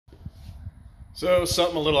So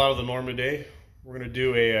something a little out of the norm today. We're going to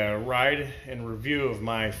do a ride and review of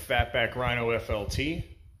my Fatback Rhino FLT.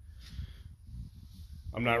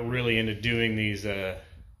 I'm not really into doing these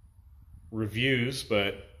reviews,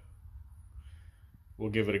 but we'll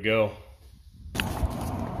give it a go.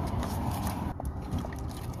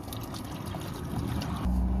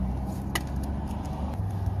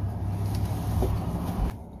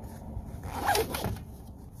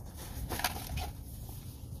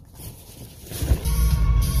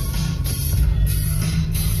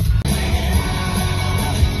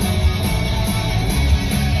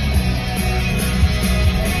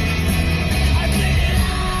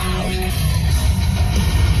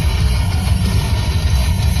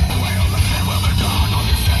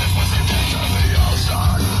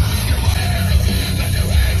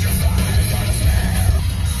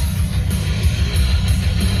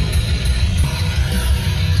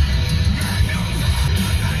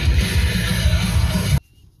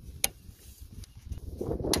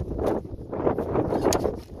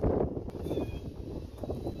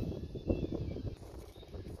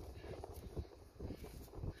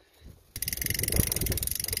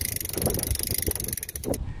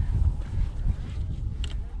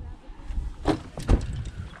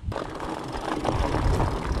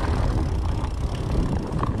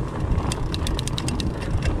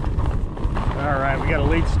 We got a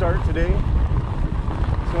late start today,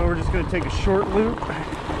 so we're just going to take a short loop.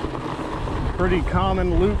 Pretty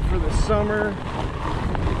common loop for the summer,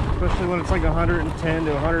 especially when it's like 110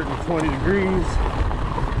 to 120 degrees.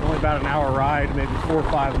 Only about an hour ride, maybe 4 or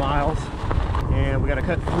 5 miles. And we got to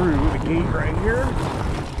cut through the gate right here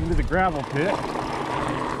into the gravel pit.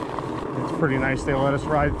 It's pretty nice they let us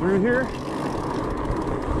ride through here.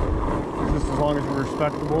 Just as long as we're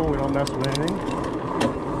respectable, we don't mess with anything.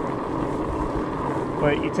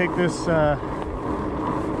 But you take this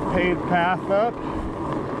paved path up,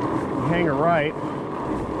 you hang a right.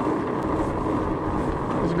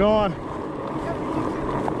 How's it going?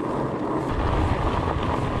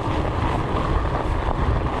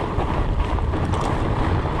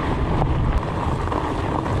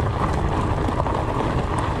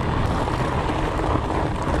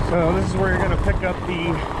 So this is where you're going to pick up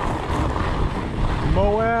the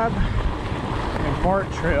Moab and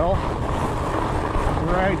Bart trail.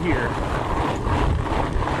 Right here.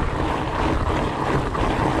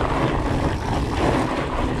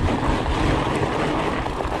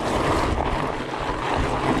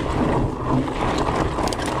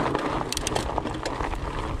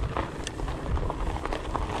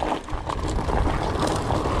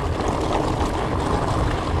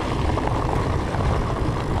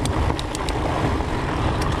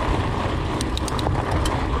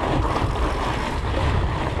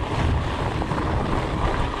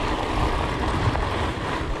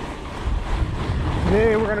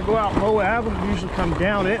 Today we're going to go out Moab. We usually come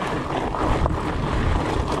down it.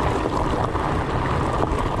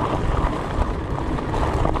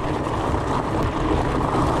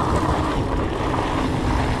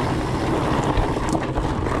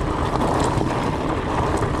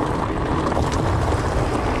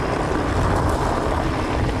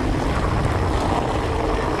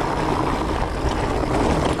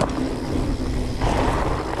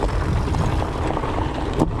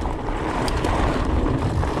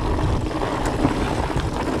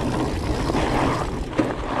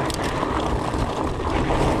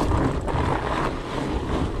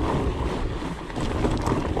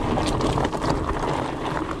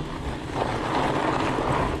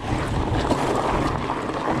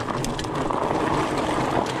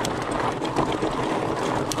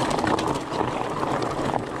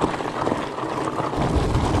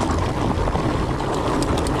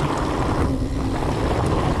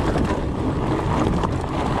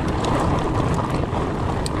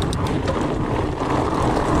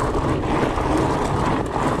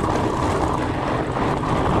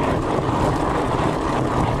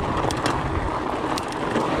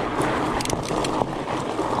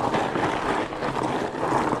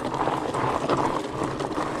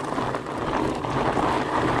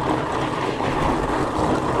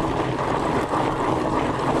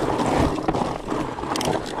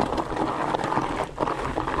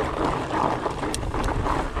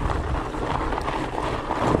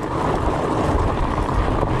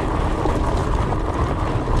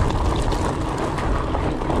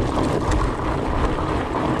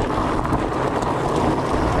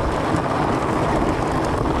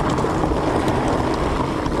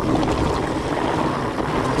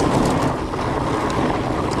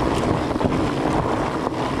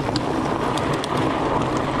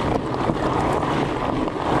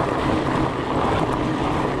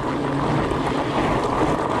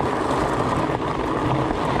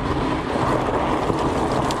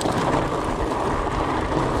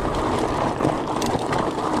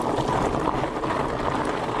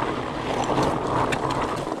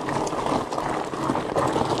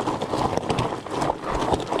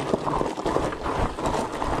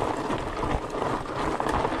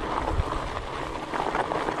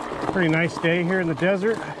 pretty nice day here in the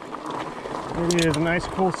desert. It is a nice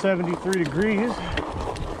cool 73 degrees,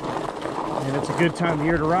 and it's a good time of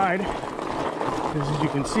year to ride because, as you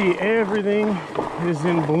can see, everything is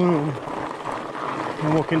in bloom,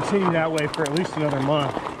 and will continue that way for at least another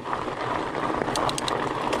month.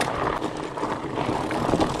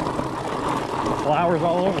 Flowers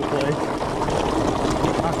all over the place.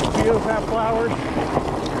 Acapulcos have flowers.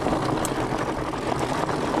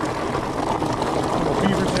 Little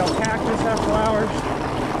beaver tail cactus have flowers.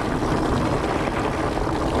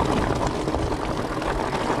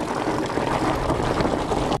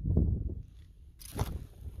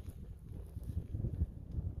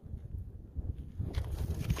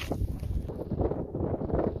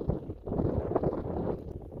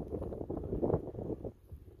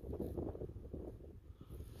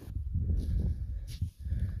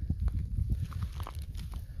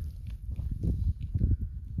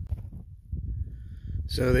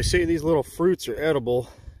 So they say these little fruits are edible,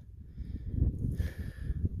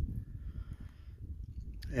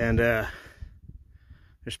 and they're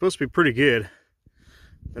supposed to be pretty good,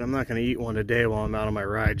 but I'm not going to eat one today while I'm out on my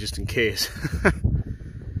ride, just in case. Put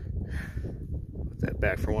that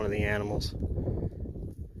back for one of the animals.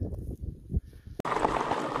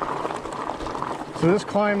 So this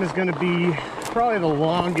climb is going to be probably the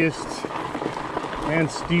longest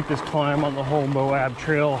and steepest climb on the whole Moab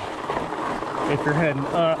trail. If you're heading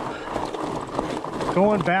up,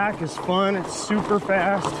 going back is fun. It's super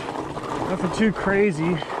fast, nothing too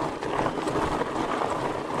crazy.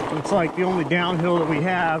 It's like the only downhill that we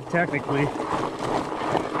have, technically. It's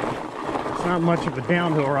not much of a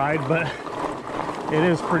downhill ride, but it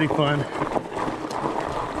is pretty fun.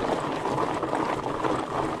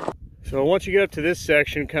 So once you get up to this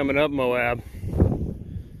section coming up Moab,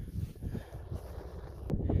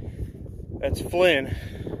 that's Flynn.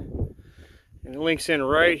 And it links in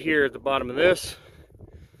right here at the bottom of this.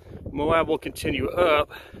 Moab will continue up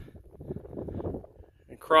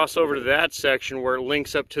and cross over to that section where it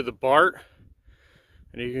links up to the Bart.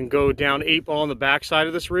 And you can go down 8 Ball on the backside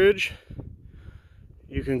of this ridge.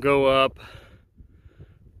 You can go up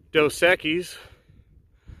Dos Equis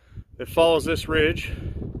that follows this ridge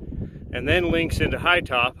and then links into High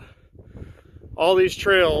Top. All these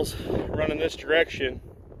trails run in this direction.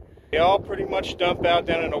 They all pretty much dump out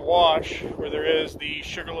down in a wash where there is the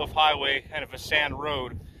Sugarloaf Highway, kind of a sand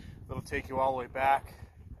road that'll take you all the way back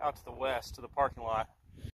out to the west to the parking lot.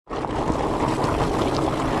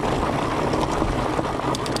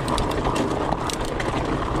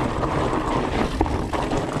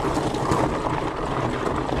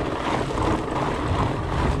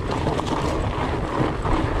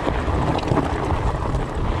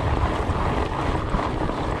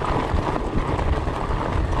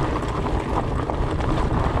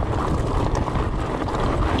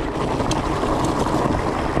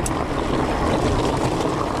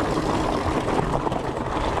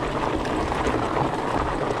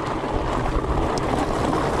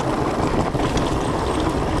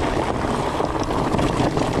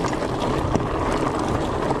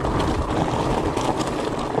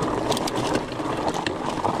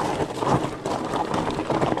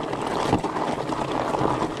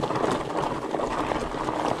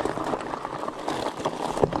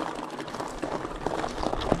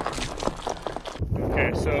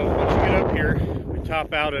 So once you get up here, we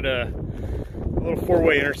top out at a little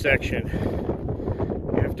 4-way intersection.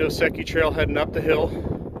 You have Dos Equis Trail heading up the hill.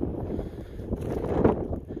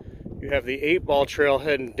 You have the 8 Ball Trail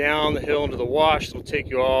heading down the hill into the wash that'll take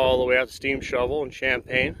you all the way out to Steam Shovel and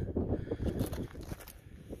Champaign.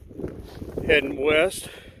 Heading west,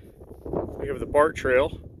 we have the Bart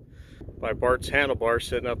Trail by Bart's Handlebar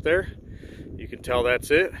sitting up there. You can tell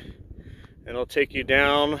that's it. And it'll take you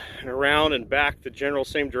down and around and back the general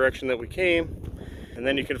same direction that we came. And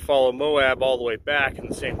then you can follow Moab all the way back in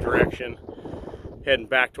the same direction, heading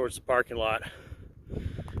back towards the parking lot.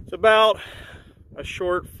 It's about a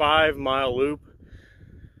short 5-mile loop.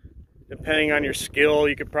 Depending on your skill,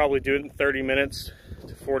 you could probably do it in 30 minutes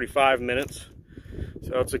to 45 minutes.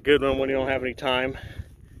 So it's a good one when you don't have any time.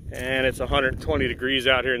 And it's 120 degrees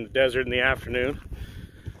out here in the desert in the afternoon.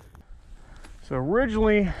 So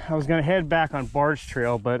originally I was going to head back on Bart's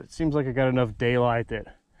Trail, but it seems like I got enough daylight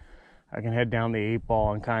that I can head down the 8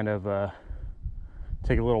 Ball and kind of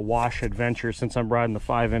take a little wash adventure. Since I'm riding the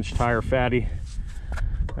 5-inch tire fatty,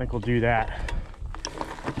 I think we'll do that.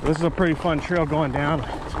 This is a pretty fun trail going down,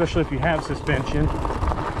 especially if you have suspension.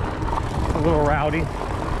 A little rowdy,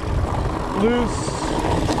 loose,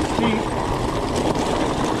 steep,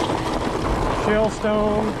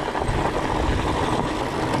 shellstone.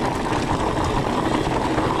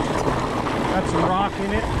 Got some rock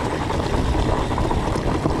in it.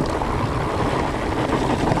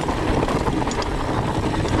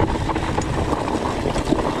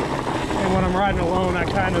 I'm riding alone, I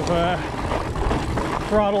kind of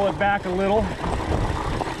throttle it back a little.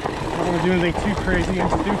 I don't want to do anything too crazy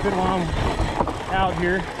and stupid while I'm out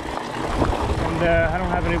here. And I don't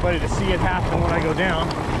have anybody to see it happen when I go down.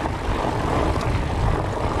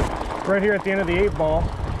 Right here at the end of the 8-ball,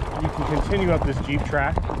 you can continue up this Jeep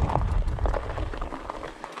track.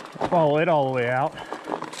 Follow it all the way out.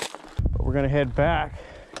 But we're gonna head back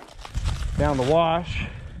down the wash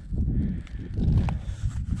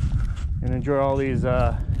and enjoy all these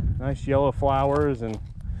nice yellow flowers, and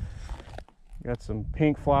got some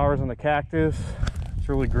pink flowers on the cactus. It's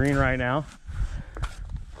really green right now.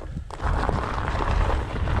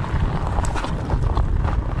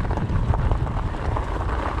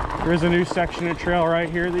 There's a new section of trail right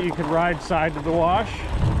here that you can ride side to the wash.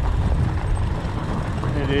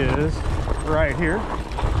 It is right here.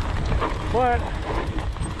 But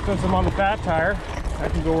since I'm on the fat tire, I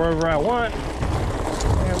can go wherever I want,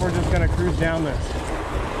 and we're just gonna cruise down this.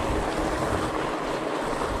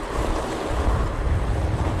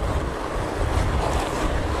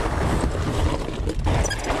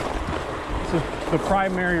 This is the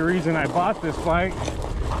primary reason I bought this bike,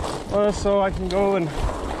 was so I can go and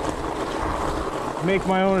make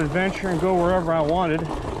my own adventure and go wherever I wanted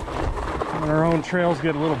when our own trails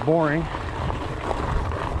get a little boring.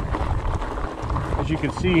 As you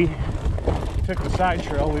can see, if we took the side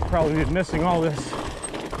trail, we'd probably be missing all this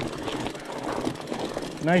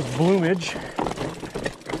nice bloomage.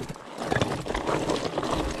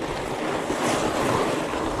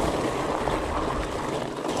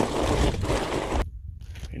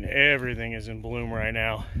 And everything is in bloom right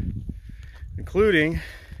now, including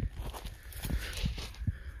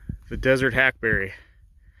the desert hackberry.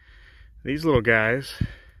 These little guys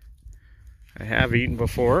I have eaten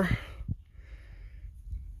before.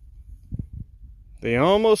 They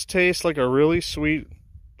almost taste like a really sweet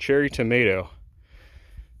cherry tomato.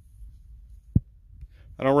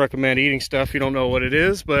 I don't recommend eating stuff you don't know what it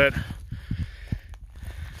is, but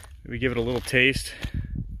maybe give it a little taste.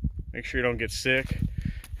 Make sure you don't get sick.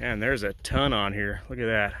 And there's a ton on here. Look at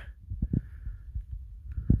that.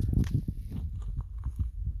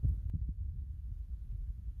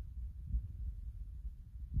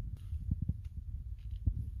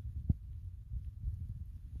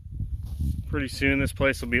 Pretty soon this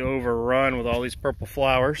place will be overrun with all these purple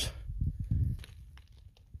flowers.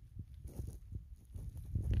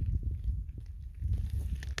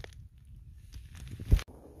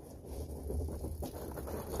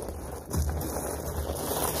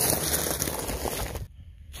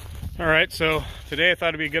 Alright, so today I thought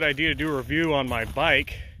it'd be a good idea to do a review on my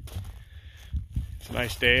bike. It's a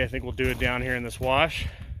nice day. I think we'll do it down here in this wash.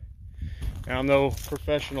 Now, I'm no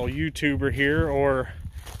professional YouTuber here or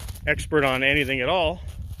expert on anything at all,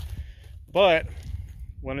 but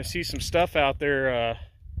when I see some stuff out there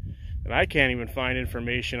that I can't even find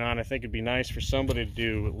information on, I think it'd be nice for somebody to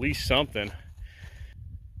do at least something,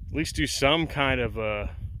 at least do some kind of a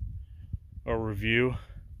review.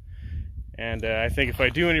 And I think if I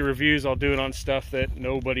do any reviews, I'll do it on stuff that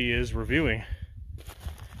nobody is reviewing,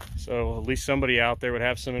 so at least somebody out there would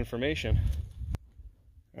have some information.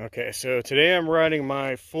 Okay, so today I'm riding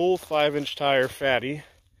my full 5-inch tire fatty.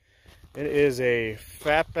 It is a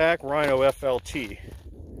Fatback Rhino FLT.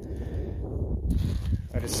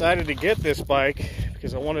 I decided to get this bike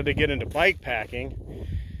because I wanted to get into bike packing.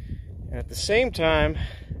 And at the same time,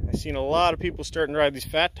 I've seen a lot of people starting to ride these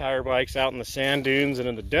fat tire bikes out in the sand dunes and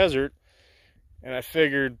in the desert. And I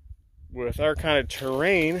figured with our kind of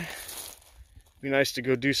terrain, it'd be nice to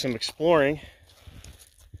go do some exploring.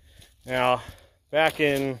 Now, back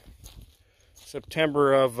in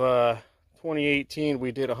September of 2018,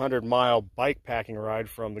 we did a 100-mile bike packing ride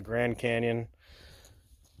from the Grand Canyon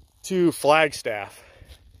to Flagstaff.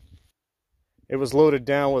 It was loaded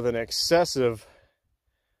down with an excessive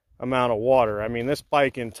amount of water. I mean, this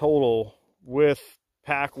bike in total with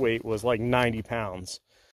pack weight was like 90 pounds.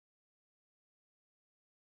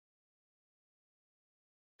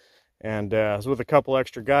 And I was with a couple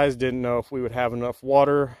extra guys, didn't know if we would have enough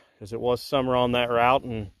water, as it was summer on that route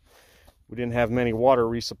and we didn't have many water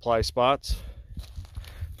resupply spots,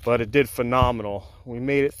 but it did phenomenal. We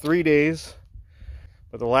made it 3 days,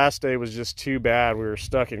 but the last day was just too bad. We were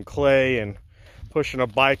stuck in clay and pushing a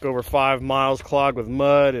bike over 5 miles clogged with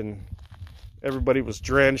mud, and everybody was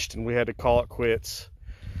drenched, and we had to call it quits.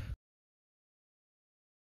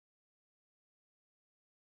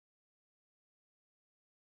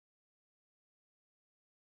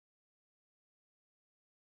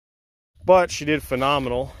 But she did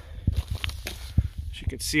phenomenal.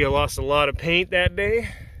 You could see I lost a lot of paint that day.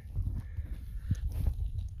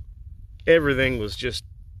 Everything was just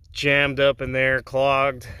jammed up in there,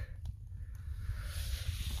 clogged.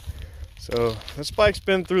 So this bike's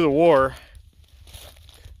been through the war,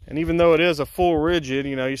 and even though it is a full rigid,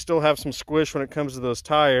 you know, you still have some squish when it comes to those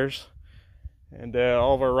tires. And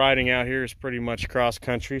all of our riding out here is pretty much cross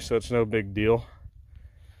country, so it's no big deal.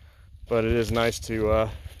 But it is nice to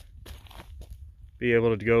be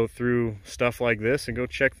able to go through stuff like this and go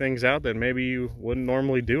check things out that maybe you wouldn't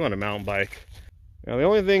normally do on a mountain bike. Now, the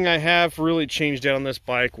only thing I have really changed out on this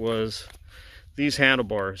bike was these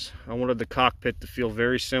handlebars. I wanted the cockpit to feel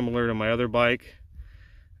very similar to my other bike.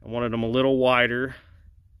 I wanted them a little wider.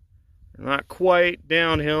 They're not quite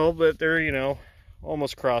downhill, but they're, you know,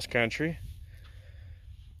 almost cross country.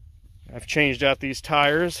 I've changed out these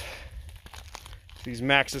tires, these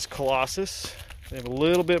Maxxis Colossus. They have a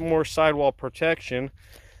little bit more sidewall protection.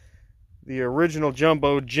 The original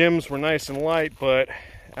Jumbo Jims were nice and light, but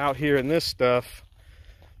out here in this stuff,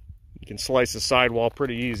 you can slice the sidewall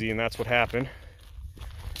pretty easy, and that's what happened.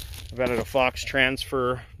 I've added a Fox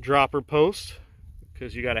transfer dropper post,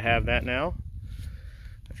 because you got to have that now.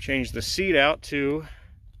 I've changed the seat out to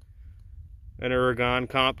an Iohan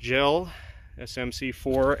Comp Gel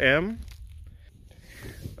SMC4M.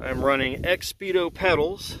 I'm running X-Speedo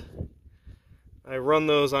pedals. I run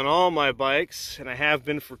those on all my bikes, and I have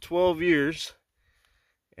been for 12 years,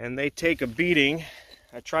 and they take a beating.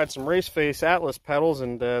 I tried some Race Face Atlas pedals,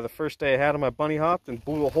 and the first day I had them, I bunny hopped and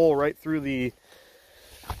blew a hole right through the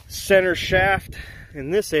center shaft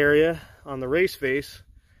in this area on the Race Face,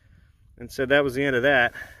 and said that was the end of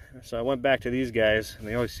that. So I went back to these guys, and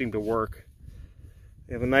they always seem to work.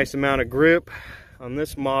 They have a nice amount of grip on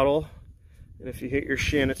this model, and if you hit your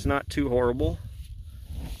shin, it's not too horrible.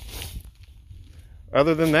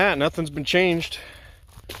 Other than that, nothing's been changed.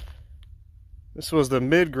 This was the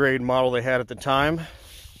mid-grade model they had at the time.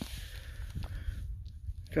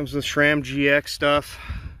 Comes with SRAM GX stuff,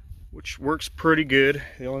 which works pretty good.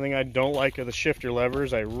 The only thing I don't like are the shifter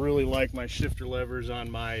levers. I really like my shifter levers on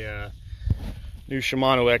my new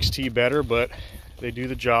Shimano XT better, but they do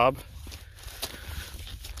the job.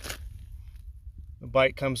 The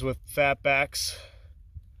bike comes with Fatback's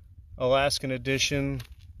Alaskan Edition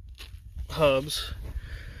hubs,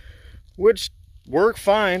 which work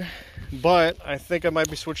fine, but I think I might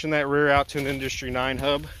be switching that rear out to an Industry 9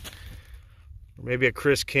 hub, or maybe a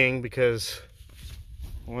Chris King, because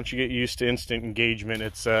once you get used to instant engagement,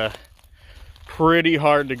 it's pretty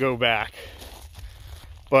hard to go back.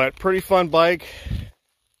 But pretty fun bike.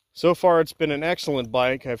 So far it's been an excellent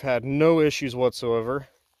bike. I've had no issues whatsoever.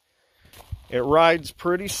 It rides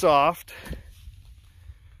pretty soft.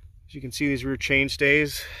 As you can see, these rear chain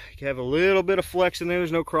stays, you have a little bit of flex in there.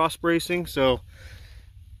 There's no cross bracing, so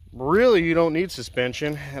really you don't need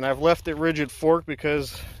suspension. And I've left it rigid fork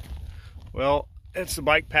because, well, it's a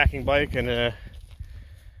bike packing bike, and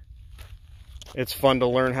it's fun to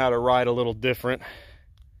learn how to ride a little different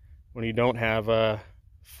when you don't have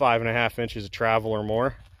 5.5 inches of travel or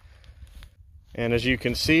more. And as you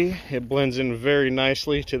can see, it blends in very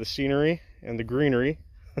nicely to the scenery and the greenery.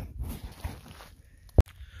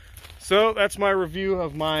 So that's my review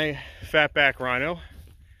of my Fatback Rhino.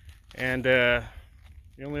 And the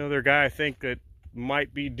only other guy I think that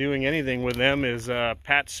might be doing anything with them is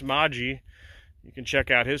Pat Smage. You can check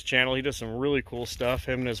out his channel. He does some really cool stuff.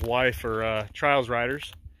 Him and his wife are trials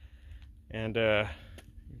riders. And you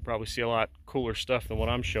can probably see a lot cooler stuff than what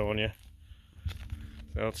I'm showing you.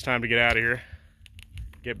 So it's time to get out of here.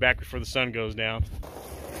 Get back before the sun goes down.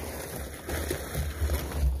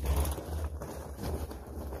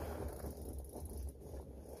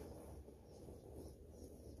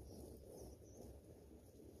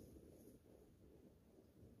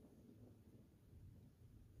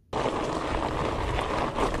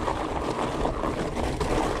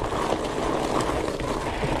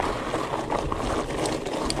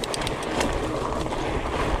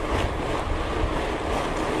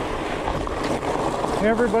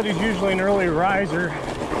 Everybody's usually an early riser.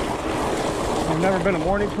 I've never been a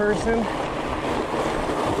morning person,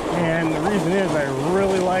 and the reason is I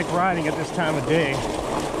really like riding at this time of day.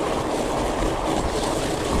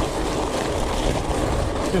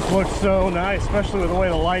 It just looks so nice, especially with the way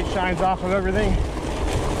the light shines off of everything.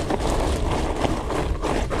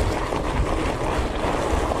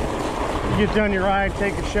 You get done your ride,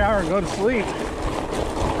 take a shower, and go to sleep.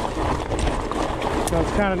 So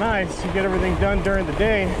it's kind of nice. You get everything done during the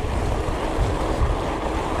day.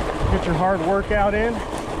 Get your hard workout in.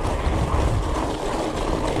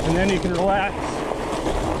 And then you can relax.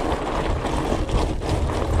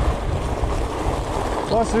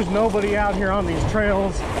 Plus, there's nobody out here on these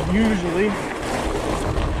trails, usually.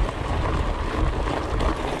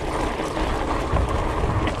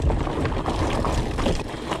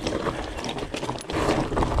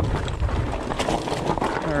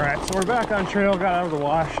 back on trail, got out of the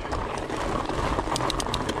wash.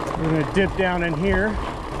 We're gonna dip down in here,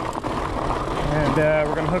 and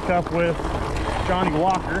we're gonna hook up with Johnny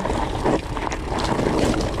Walker.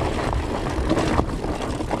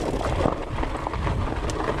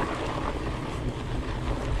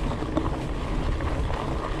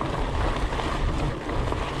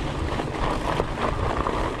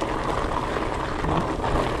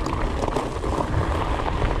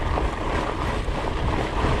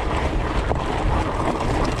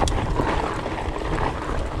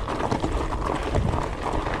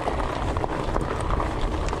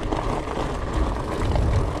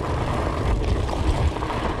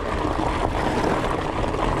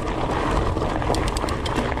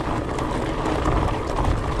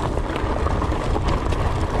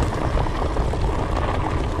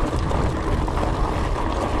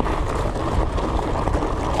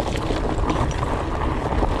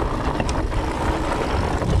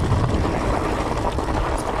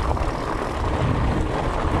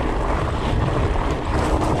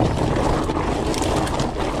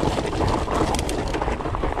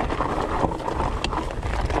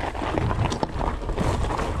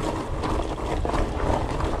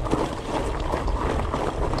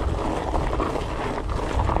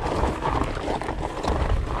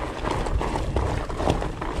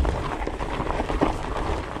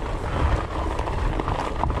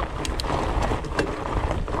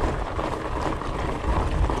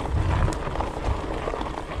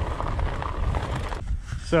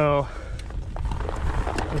 So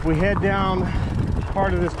if we head down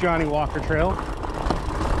part of this Johnny Walker trail,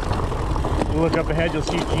 you look up ahead, you'll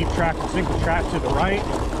see Jeep track and single track to the right.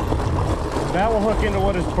 That will hook into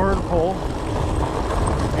what is bird pole,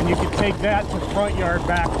 and you can take that to front yard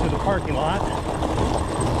back to the parking lot.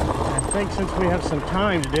 I think since we have some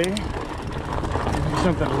time today, we'll do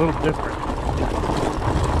something a little different.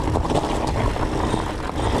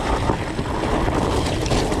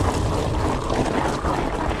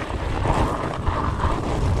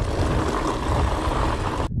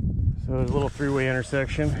 So there's a little three-way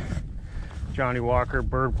intersection, Johnny Walker,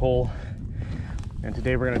 bird pole, and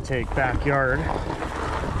today we're going to take backyard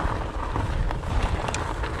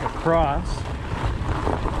across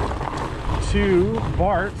to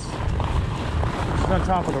Barts, which is on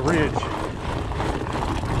top of the ridge.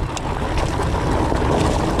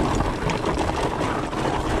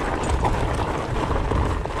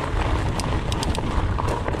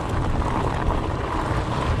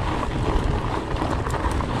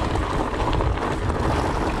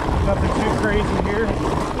 Nothing too crazy here.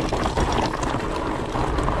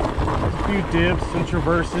 There's a few dips and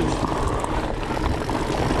traverses,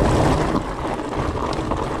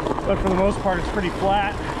 but for the most part it's pretty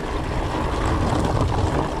flat.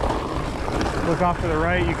 Look off to the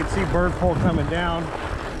right, you can see bird pole coming down.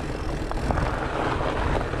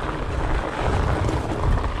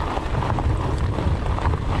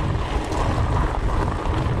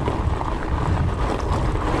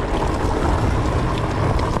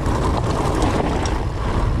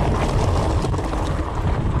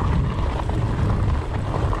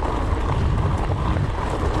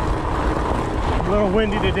 A little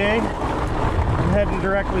windy today. I'm heading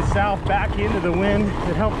directly south back into the wind.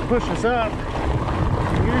 It helps push us up.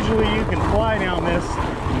 Usually you can fly down this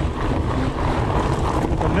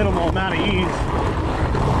with a minimal amount of ease.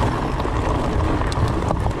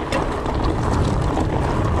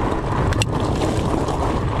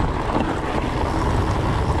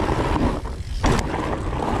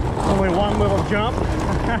 Only one little jump.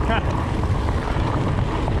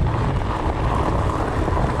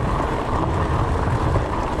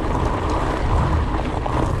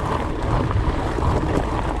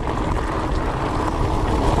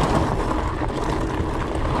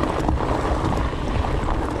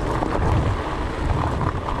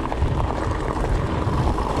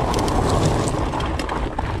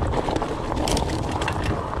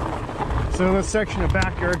 So this section of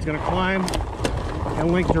backyard is going to climb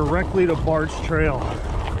and link directly to Barts Trail.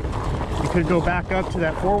 You could go back up to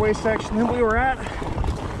that four-way section that we were at,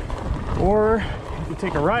 or you can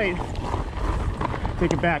take a right,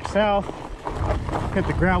 take it back south, hit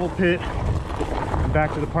the gravel pit, and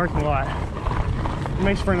back to the parking lot. It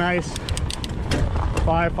makes for a nice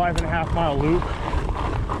 5.5 mile loop.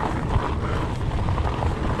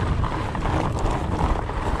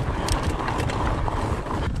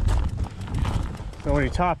 So when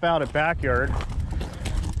you top out at backyard,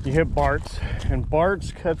 you hit Barts, and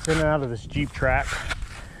Barts cuts in and out of this Jeep track.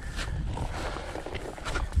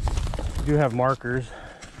 You do have markers.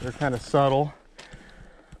 They're kind of subtle.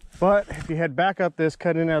 But if you head back up this,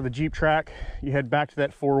 cut in and out of the Jeep track, you head back to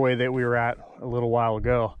that four-way that we were at a little while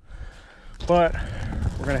ago. But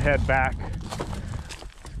we're gonna head back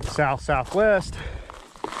south-southwest,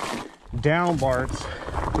 down Barts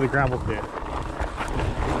to the gravel pit.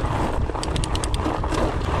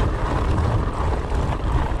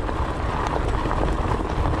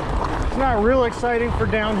 It's not real exciting for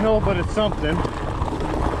downhill, but it's something.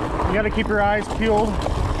 You gotta keep your eyes peeled,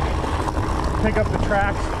 pick up the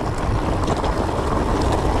tracks.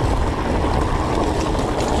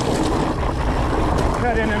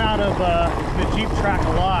 Cut in and out of the Jeep track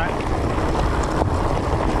a lot.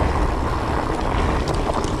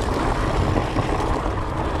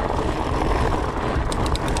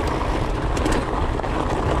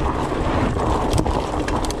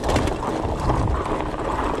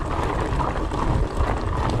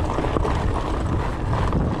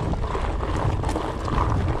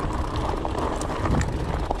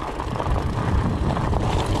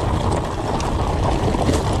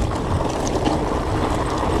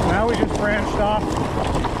 Branched off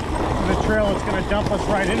the trail. It's going to dump us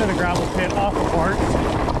right into the gravel pit off of Barts.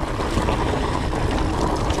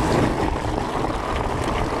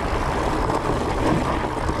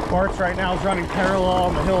 Barts right now is running parallel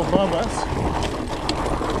on the hill above us.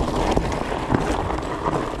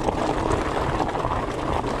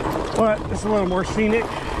 But it's a little more scenic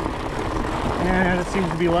and it seems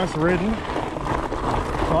to be less ridden,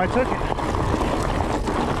 so I took it.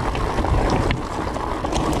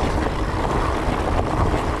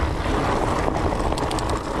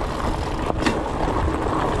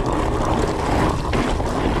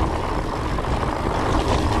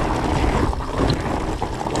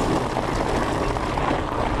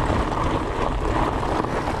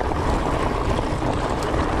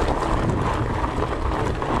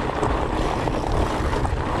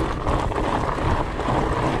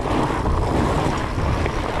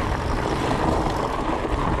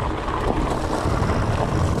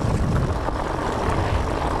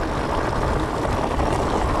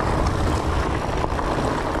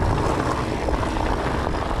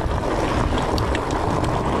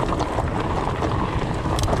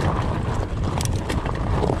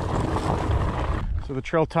 So the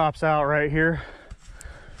trail tops out right here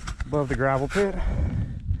above the gravel pit.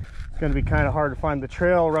 It's going to be kind of hard to find the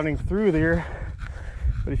trail running through there,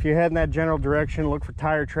 but if you head in that general direction, look for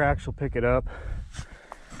tire tracks, you'll pick it up.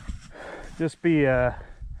 Just be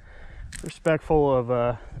respectful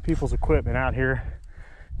of people's equipment out here.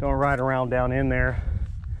 Don't ride around down in there.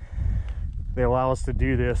 They allow us to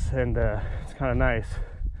do this, and it's kind of nice.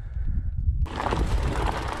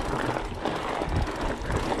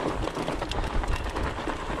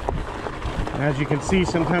 As you can see,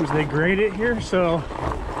 sometimes they grade it here, so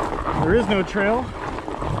there is no trail.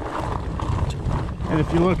 And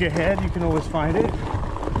if you look ahead, you can always find it,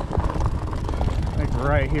 like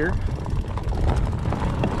right here.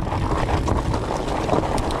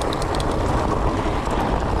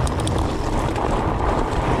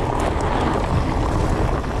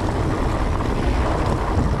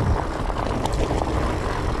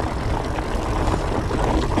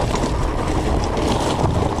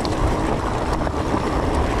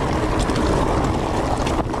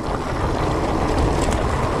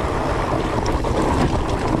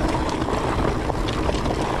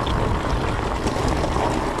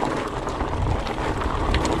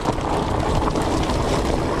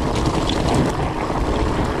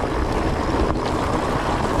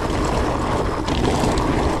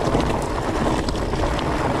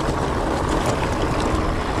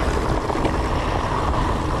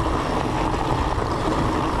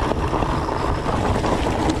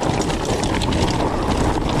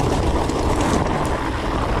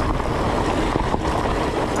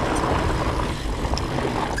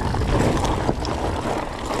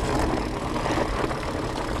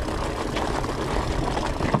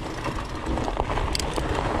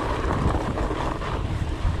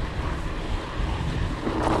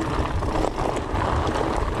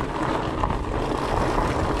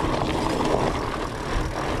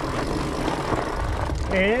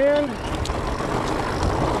 And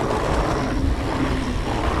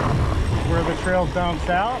where the trail dumps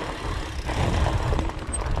out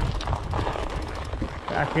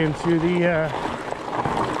back into the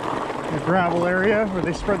gravel area where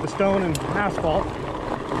they spread the stone and asphalt.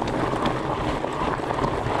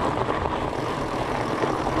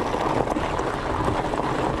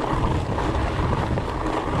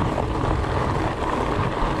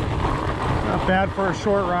 Not bad for a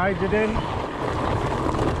short ride today.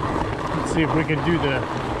 Let's see if we can do the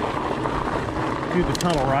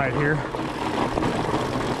tunnel ride here.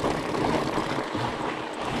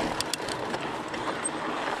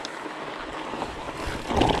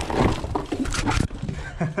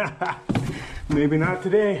 Maybe not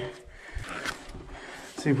today.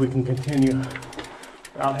 Let's see if we can continue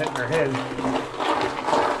without hitting our head.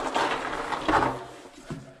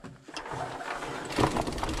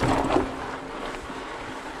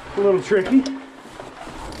 A little tricky,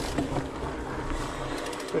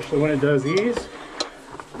 especially when it does ease.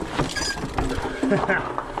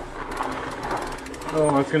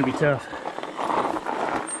 Oh, that's gonna be tough.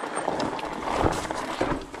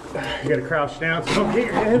 You gotta crouch down so don't hit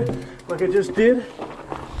your head like I just did.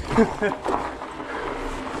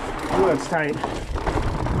 Oh, that's tight.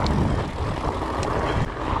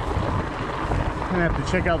 I'm gonna have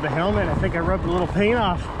to check out the helmet. I think I rubbed a little paint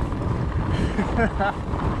off.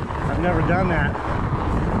 I've never done that.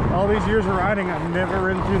 All these years of riding, I've never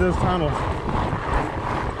ridden through those tunnels.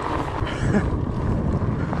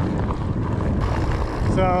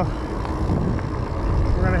 So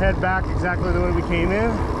we're gonna head back exactly the way we came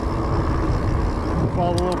in.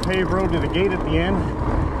 Follow the little paved road to the gate at the end,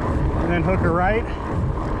 and then hook a right,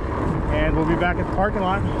 and we'll be back at the parking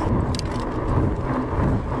lot.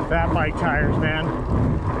 Fat bike tires, man.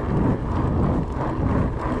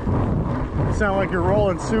 Sound like you're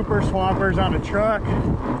rolling super swampers on a truck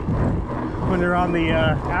when they're on the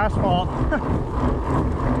asphalt.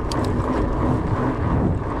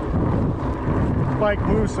 Bike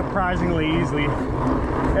moves surprisingly easily.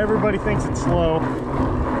 Everybody thinks it's slow.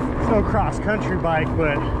 It's no cross-country bike,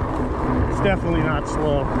 but it's definitely not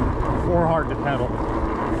slow or hard to pedal.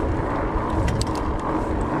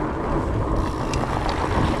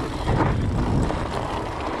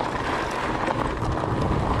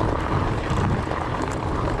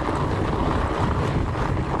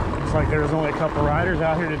 Looks like there's only a couple riders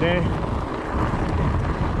out here today.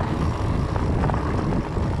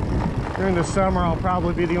 During the summer, I'll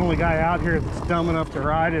probably be the only guy out here that's dumb enough to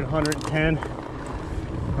ride at 110,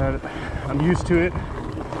 but I'm used to it.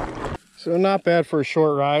 So not bad for a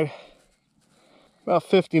short ride. About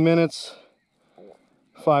 50 minutes,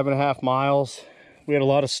 5.5 miles. We had a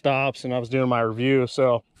lot of stops and I was doing my review,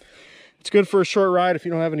 so it's good for a short ride if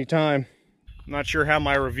you don't have any time. I'm not sure how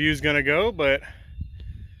my review is gonna go, but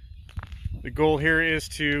the goal here is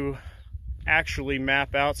to actually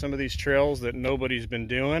map out some of these trails that nobody's been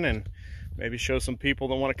doing and maybe show some people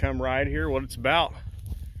that want to come ride here what it's about.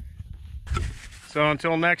 So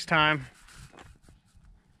until next time,